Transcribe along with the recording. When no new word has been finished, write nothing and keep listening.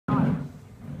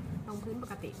ป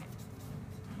กติเนี่ย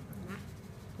นะ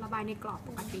ระบายในกรอบ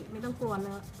ปกติไม่ต้องกลัวเล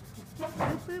อะ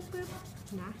ปึ๊บ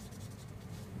นะ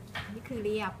นี่คือเ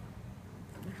รียบ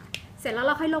นะคะเสร็จแล้วเ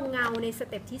ราค่อยลงเงาในส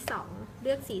เต็ปที่2เ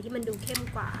ลือกสีที่มันดูเข้ม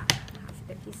กว่านะคะสเ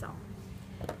ต็ปที่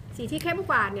2สีที่เข้ม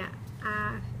กว่าเนี่ย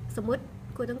สมมุติ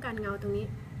คุณต้องการเงาตรงนี้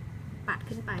ปัด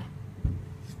ขึ้นไป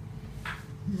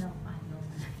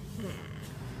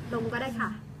ลงก็ได้ค่ะ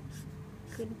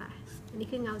ขึ้นไปอันนี้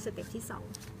คือเงาสเต็ปที่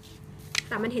2แ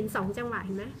ต่มันเห็น2จังหวะเ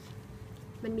ห็นไหม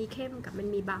มันมีเข้มกับมัน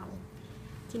มีเบา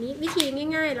ทีนี้วิธี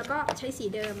ง่ายๆแล้วก็ใช้สี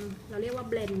เดิมเราเรียกว่า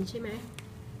เบลนด์ใช่ไหม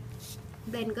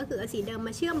เบลนด์ก็คือเอาสีเดิมม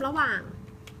าเชื่อมระหว่าง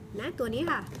นะตัวนี้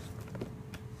ค่ะ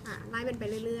ไล่มันไป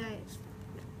เรื่อย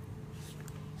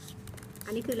ๆอั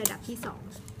นนี้คือระดับที่2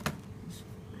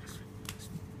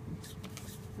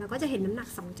เราก็จะเห็นน้ำหนัก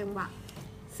2จังหวะ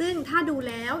ซึ่งถ้าดู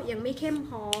แล้วยังไม่เข้มพ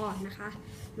อนะคะ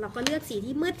เราก็เลือกสี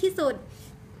ที่มืดที่สุด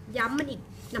ย้ำมันอีก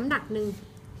น้ำหนักหนึ่ง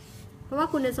เพราะว่า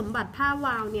คุณสมบัติผ้าว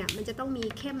าวเนี่ยมันจะต้องมี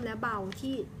เข้มและเบา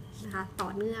ที่นะคะต่อ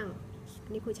เนื่องอั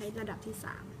นนี้คุณใช้ระดับที่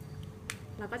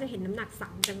3เราก็จะเห็นน้ำหนัก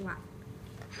3จังหวะ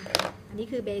อันนี้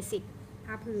คือเบสิก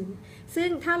ผ้าพื้นซึ่ง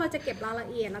ถ้าเราจะเก็บรายละ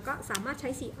เอียดแล้วก็สามารถใช้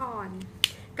สีอ่อน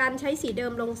การใช้สีเดิ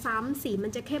มลงซ้ำสีมั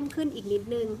นจะเข้มขึ้นอีกนิด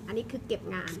นึงอันนี้คือเก็บ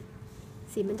งาน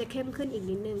สีมันจะเข้มขึ้นอีก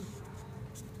นิดนึง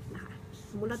นะคะ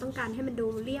สมมุติเราต้องการให้มันดู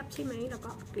เรียบใช่ไหมเรา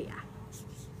ก็เกลี่ย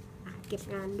เก็บ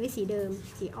งานด้วยสีเดิม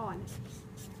สีอ่อน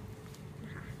น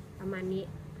ะคะประมาณนี้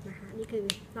นะคะนี่คือ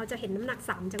เราจะเห็นน้ำหนัก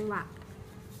3จังหวะ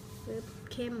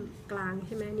เข้มกลางใ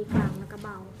ช่ไหมนี่กลางแล้วก็เบ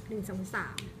า1 2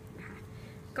 3นะคะ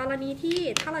กรณีที่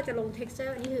ถ้าเราจะลง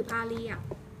texture นี่คือผ้าเรียบ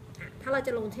ถ้าเราจ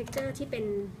ะลง texture ที่เป็น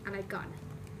อะไรก่อน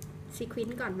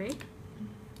sequence ก่อนไหม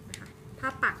นะคะผ้า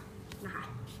ปักนะคะ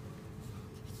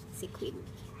sequence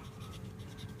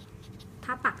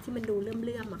ผ้าปักที่มันดูเ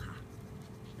ลื่อมๆอะค่ะ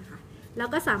นะคะแล้ว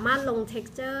ก็สามารถลง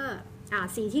texture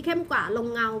สีที่เข้มกว่าลง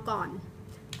เงาก่อน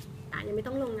ยังไม่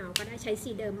ต้องลงเงาก็ได้ใช้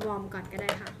สีเดิมวอร์มก่อนก็ได้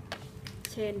ค่ะ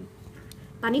เช่น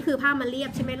ตอนนี้คือผ้ามันเรีย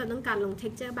บใช่ไหมเราต้องการลง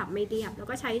texture แบบไม่เรียบแล้ว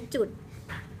ก็ใช้จุ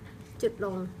ดล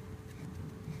ง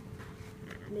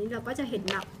อันนี้เราก็จะเห็น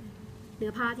แบบเนื้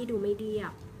อผ้าที่ดูไม่เรีย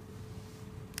บ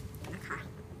นะคะ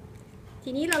ที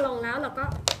นี้เราลงแล้วเราก็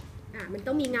มัน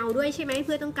ต้องมีเงาด้วยใช่ไหมเ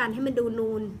พื่อต้องการให้มันดู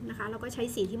นูนนะคะเราก็ใช้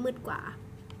สีที่มืดกว่า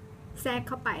แทรกเ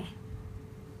ข้าไป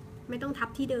ไม่ต้องทับ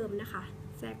ที่เดิมนะคะ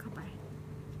แทรกเข้าไป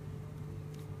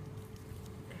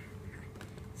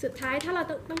สุดท้ายถ้าเรา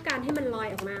ต้องการให้มันลอย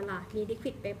ออกมาล่ะมี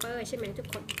liquid paper ใช่ไหมทุก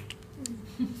คน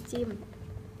จิ้ม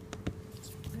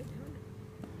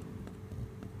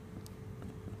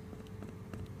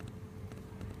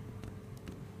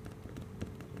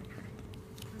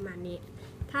ประมาณนี้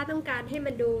ถ้าต้องการให้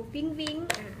มันดูวิ้งวิ้ง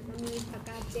เรามีปากก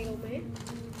าเจลไหม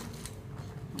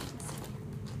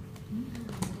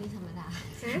ไม่ธรรมดา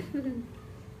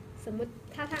สมมติ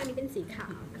ถ้าอันนี้เป็นสีขา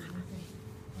วนะคะ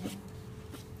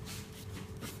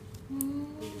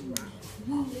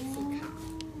สีขาว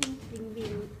วิ้งวิ้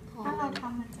งถ้าเราท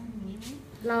ำมันจะอย่างนี้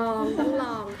ต้องล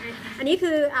องอันนี้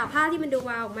คือผ้าที่มันดู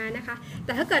วาวออกมานะคะแ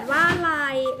ต่ถ้าเกิดว่า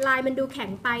ลายมันดูแข็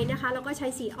งไปนะคะเราก็ใช้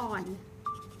สีอ่อน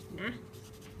นะ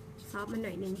ซอฟมันห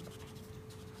น่อยนึง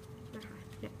นะคะ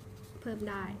เนี่ยเพิ่ม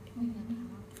ได้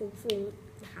ฟุ้ง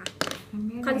ๆนะคะ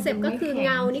คอนเซปต์ก็คือเ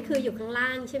งานี่คืออยู่ข้างล่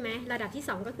างใช่ไหมระดับที่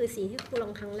2ก็คือสีที่ครูล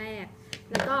งครั้งแรก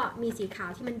แล้วก็มีสีขาว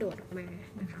ที่มันโดดออกมา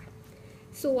นะคะ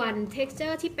ส่วน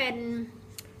texture ที่เป็น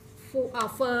เ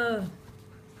ฟอ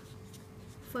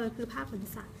ร์คือผ้าขน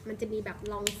สัตว์มันจะมีแบบ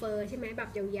ลองเฟอร์ใช่ไหมแบบ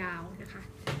ยาวๆนะคะ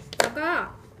แล้วก็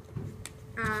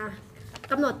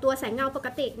กำหนดตัวแสงเงาปก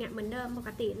ติเนี่ยเหมือนเดิมปก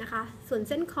ตินะคะส่วนเ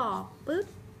ส้นขอบปึ๊บ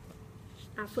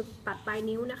ฝึกปัดปลาย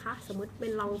นิ้วนะคะสมมุติเป็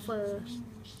นลองเฟอร์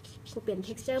ครูเปลี่ยน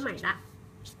texture ใหม่ละ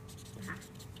นะคะ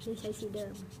นี่ใช้สีเดิ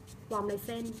มวอร์มลายเ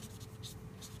ส้น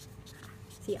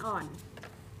สีอ่อน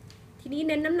ทีนี้เ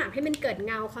น้นน้ำหนักให้มันเกิดเ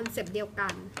งาคอนเซปต์เดียวกั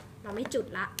นเราไม่จุด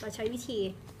ละเราใช้วิธี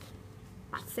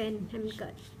ปัดเส้นให้มันเกิ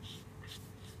ด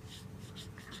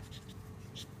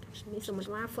นี่สมม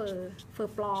ติว่าเฟอ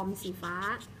ร์ปลอมสีฟ้า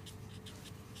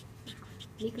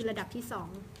นี่คือระดับที่2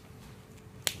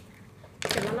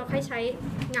เสร็จแล้วเราค่อยใช้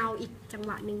เงาอีกจังห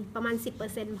วะหนึ่งประมาณ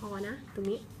 10% พอนะตรง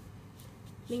นี้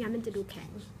ไม่งั้นมันจะดูแข็ง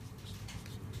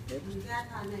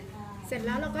เสร็จแ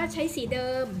ล้วเราก็ใช้สีเดิ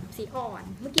มสีอ่อน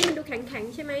เมื่อกี้มันดูแข็ง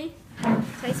ๆใช่ไหม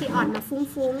ใช้สีอ่อนมา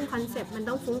ฟุ้งๆคอนเซ็ปต์มัน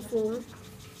ต้องฟุ้งๆ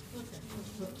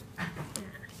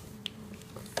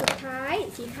สุดท้าย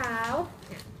สีขาว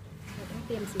เราต้องเต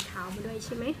รียมสีขาวมาด้วยใ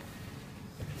ช่ไหม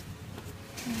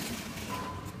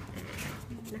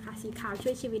นะคะสีขาวช่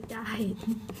วยชีวิตได้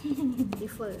สี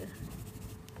เฟอร์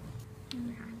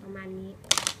นะคะประมาณนี้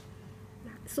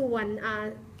ส่วน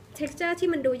texture ที่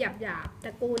มันดูหยาบๆตร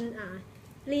ะกูล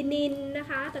ลินินนะ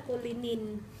คะตระกูลลินิน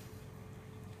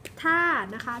ถ้า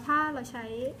นะคะถ้าเราใช้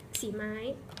สีไม้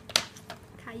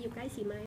ใครอยู่ใกล้สีไม้